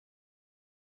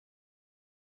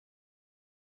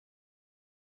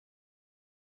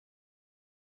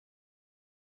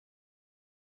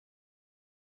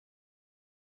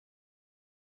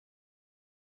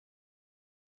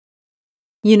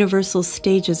Universal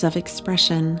stages of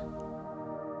expression.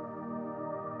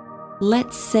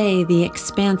 Let's say the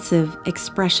expansive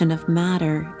expression of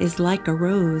matter is like a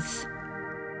rose.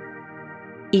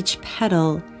 Each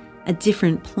petal a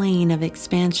different plane of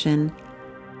expansion,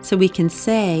 so we can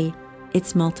say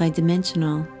it's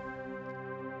multidimensional.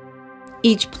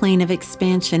 Each plane of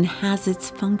expansion has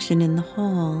its function in the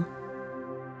whole.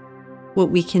 What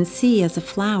we can see as a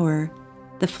flower,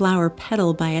 the flower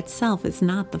petal by itself is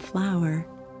not the flower.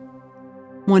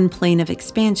 One plane of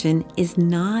expansion is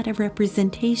not a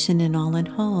representation in all and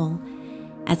whole,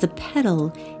 as a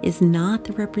petal is not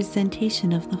the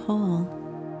representation of the whole.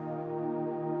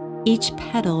 Each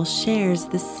petal shares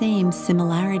the same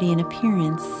similarity in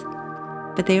appearance,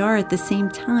 but they are at the same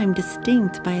time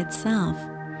distinct by itself,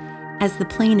 as the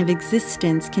plane of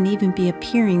existence can even be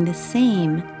appearing the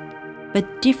same,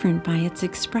 but different by its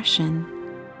expression.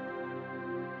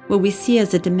 What we see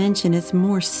as a dimension is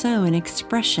more so an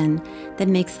expression that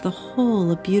makes the whole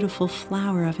a beautiful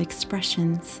flower of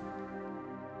expressions.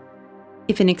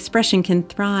 If an expression can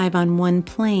thrive on one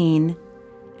plane,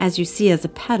 as you see as a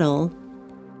petal,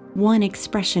 one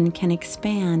expression can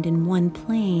expand in one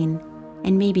plane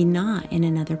and maybe not in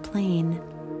another plane.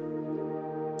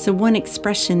 So one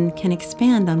expression can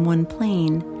expand on one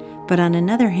plane, but on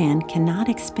another hand cannot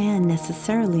expand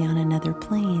necessarily on another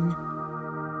plane.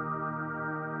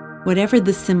 Whatever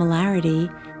the similarity,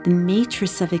 the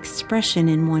matrix of expression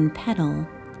in one petal,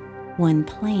 one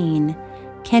plane,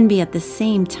 can be at the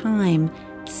same time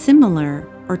similar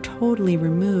or totally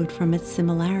removed from its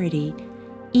similarity,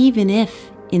 even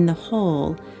if, in the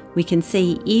whole, we can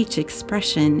say each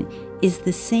expression is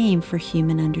the same for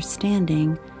human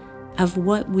understanding of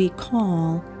what we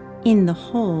call, in the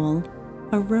whole,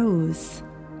 a rose.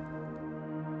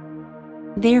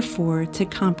 Therefore, to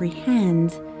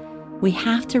comprehend, we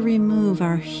have to remove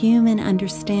our human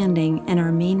understanding and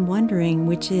our main wondering,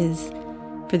 which is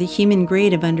for the human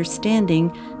grade of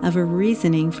understanding of a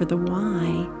reasoning for the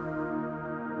why.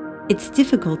 It's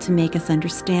difficult to make us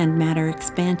understand matter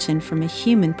expansion from a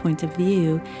human point of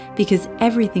view because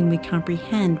everything we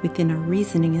comprehend within our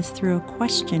reasoning is through a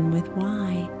question with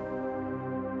why.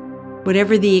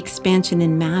 Whatever the expansion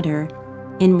in matter,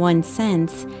 in one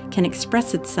sense, can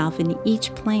express itself in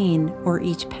each plane or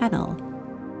each petal,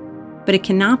 but it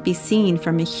cannot be seen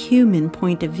from a human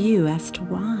point of view as to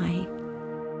why.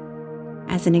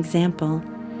 As an example,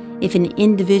 if an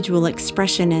individual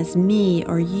expression as me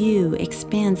or you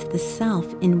expands the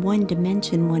self in one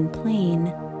dimension, one plane,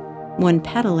 one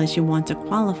petal as you want to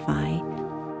qualify,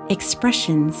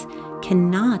 expressions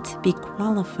cannot be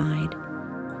quantified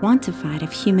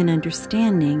of human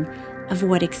understanding of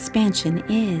what expansion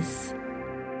is.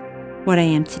 What I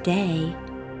am today,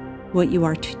 what you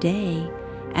are today,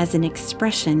 as an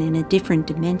expression in a different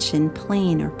dimension,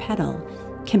 plane, or petal,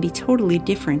 can be totally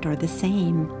different or the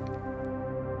same.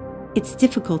 It's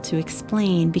difficult to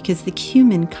explain because the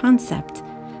human concept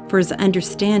for us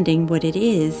understanding what it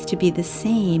is to be the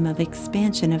same of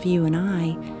expansion of you and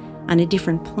I on a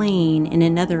different plane in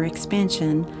another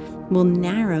expansion will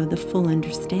narrow the full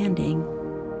understanding.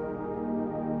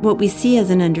 What we see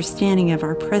as an understanding of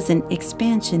our present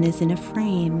expansion is in a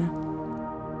frame,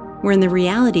 where in the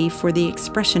reality for the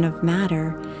expression of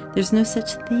matter, there's no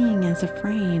such thing as a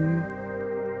frame.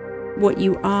 What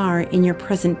you are in your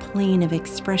present plane of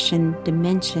expression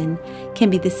dimension can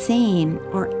be the same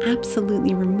or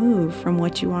absolutely removed from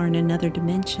what you are in another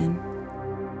dimension.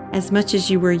 As much as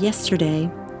you were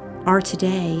yesterday, are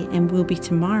today, and will be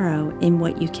tomorrow in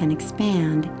what you can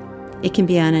expand, it can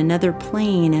be on another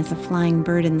plane as a flying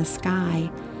bird in the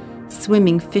sky,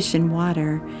 swimming fish in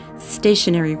water,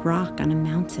 stationary rock on a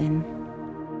mountain.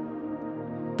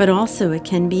 But also it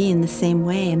can be in the same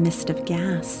way a mist of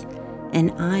gas,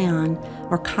 an ion,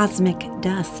 or cosmic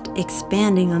dust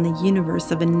expanding on the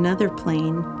universe of another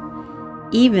plane.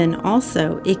 Even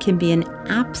also, it can be an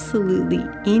absolutely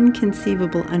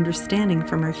inconceivable understanding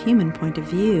from our human point of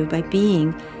view by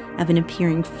being of an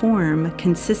appearing form,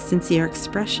 consistency, or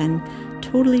expression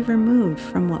totally removed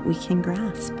from what we can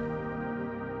grasp.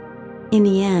 In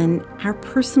the end, our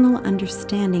personal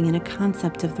understanding and a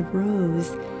concept of the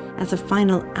rose as a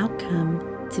final outcome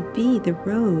to be the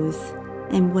rose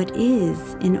and what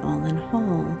is in all and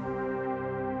whole.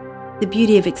 The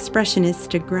beauty of expression is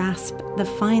to grasp the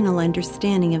final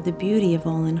understanding of the beauty of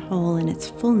all and whole in its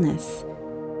fullness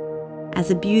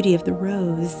as a beauty of the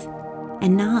rose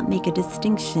and not make a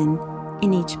distinction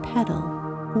in each petal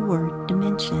or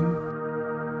dimension.